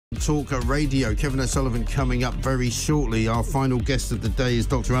talkRADIO. Kevin O'Sullivan coming up very shortly. Our final guest of the day is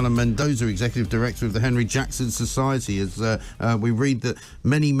Dr. Alan Mendoza, Executive Director of the Henry Jackson Society. As we read that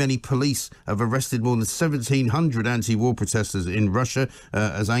many police have arrested more than 1,700 anti-war protesters in Russia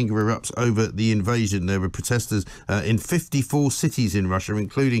as anger erupts over the invasion. There were protesters in 54 cities in Russia,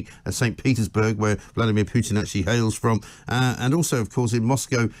 including St. Petersburg, where Vladimir Putin actually hails from, and also, of course, in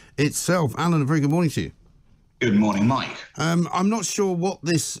Moscow itself. Alan, a very good morning to you. Good morning, Mike. I'm not sure what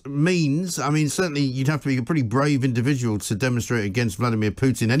this means. I mean, certainly you'd have to be a pretty brave individual to demonstrate against Vladimir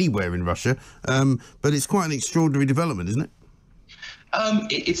Putin anywhere in Russia, but it's quite an extraordinary development, isn't it?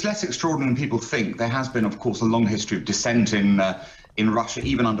 It's less extraordinary than people think. There has been, of course, a long history of dissent in Russia,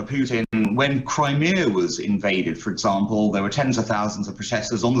 even under Putin. When Crimea was invaded, for example, there were tens of thousands of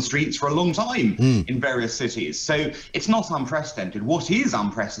protesters on the streets for a long time in various cities. So it's not unprecedented. What is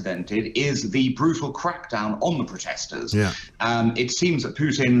unprecedented is the brutal crackdown on the protesters. Yeah. It seems that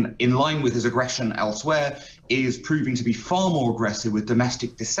Putin, in line with his aggression elsewhere, is proving to be far more aggressive with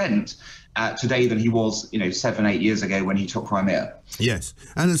domestic dissent today than he was, 7-8 years ago when he took Crimea. Yes,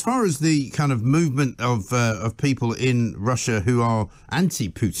 and as far as the kind of movement of people in Russia who are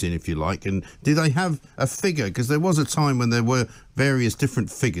anti-Putin, if you like, and do they have a figure? Because there was a time when there were various different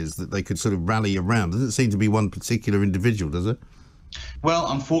figures that they could sort of rally around. Doesn't seem to be one particular individual, does it?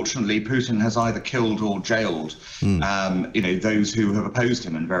 Well, unfortunately, Putin has either killed or jailed, those who have opposed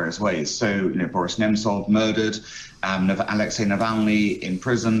him in various ways. So, Boris Nemtsov murdered, Alexei Navalny in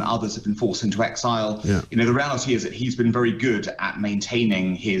prison, others have been forced into exile. Yeah. The reality is that he's been very good at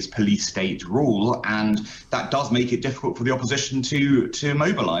maintaining his police state rule, and that does make it difficult for the opposition to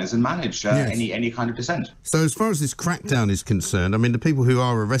mobilise and manage any kind of dissent. So as far as this crackdown is concerned, I mean, the people who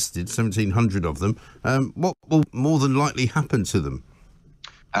are arrested, 1,700 of them, what will more than likely happen to them?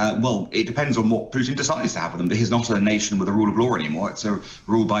 Well, it depends on what Putin decides to have with them. He's not a nation with a rule of law anymore. It's a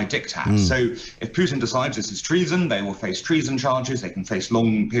rule by diktat. So if Putin decides this is treason, they will face treason charges. They can face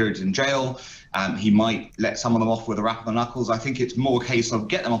long periods in jail. He might let some of them off with a rap of the knuckles. I think it's more a case of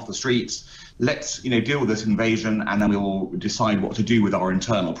get them off the streets. Let's, deal with this invasion, and then we will decide what to do with our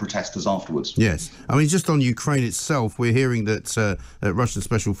internal protesters afterwards. Yes. I mean, just on Ukraine itself, we're hearing that Russian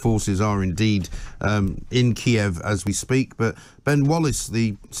special forces are indeed in Kiev as we speak. But Ben Wallace,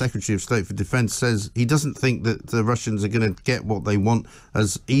 the Secretary of State for Defence, says he doesn't think that the Russians are going to get what they want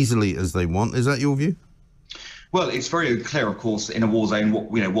as easily as they want. Is that your view? Well, it's very clear, of course, in a war zone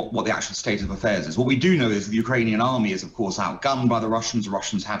what the actual state of affairs is. What we do know is the Ukrainian army is, of course, outgunned by the Russians. The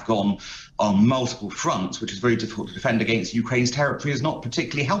Russians have gone on multiple fronts, which is very difficult to defend against. Ukraine's territory is not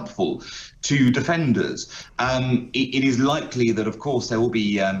particularly helpful to defenders. It is likely that, of course, there will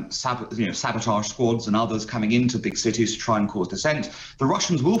be sabotage squads and others coming into big cities to try and cause dissent. The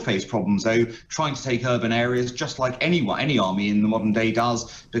Russians will face problems, though, trying to take urban areas, just like any army in the modern day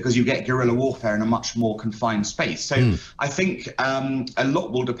does, because you get guerrilla warfare in a much more confined space. So I think a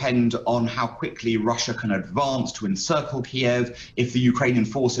lot will depend on how quickly Russia can advance to encircle Kiev. If the Ukrainian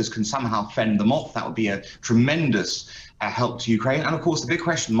forces can somehow fend them off, that would be a tremendous help to Ukraine. And of course, the big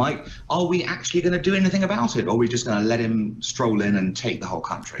question, Mike, are we actually going to do anything about it? Or are we just going to let him stroll in and take the whole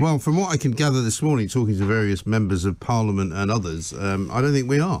country? Well, from what I can gather this morning, talking to various members of Parliament and others, I don't think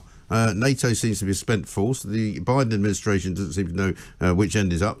we are. NATO seems to be a spent force. The Biden administration doesn't seem to know which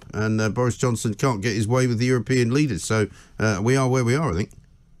end is up. And Boris Johnson can't get his way with the European leaders. So we are where we are, I think.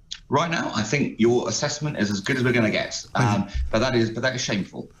 Right now, I think your assessment is as good as we're going to get. But that is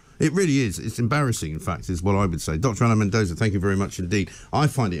shameful. It really is. It's embarrassing, in fact, is what I would say. Dr. Alan Mendoza, thank you very much indeed. I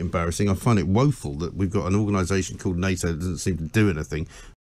find it embarrassing. I find it woeful that we've got an organisation called NATO that doesn't seem to do anything.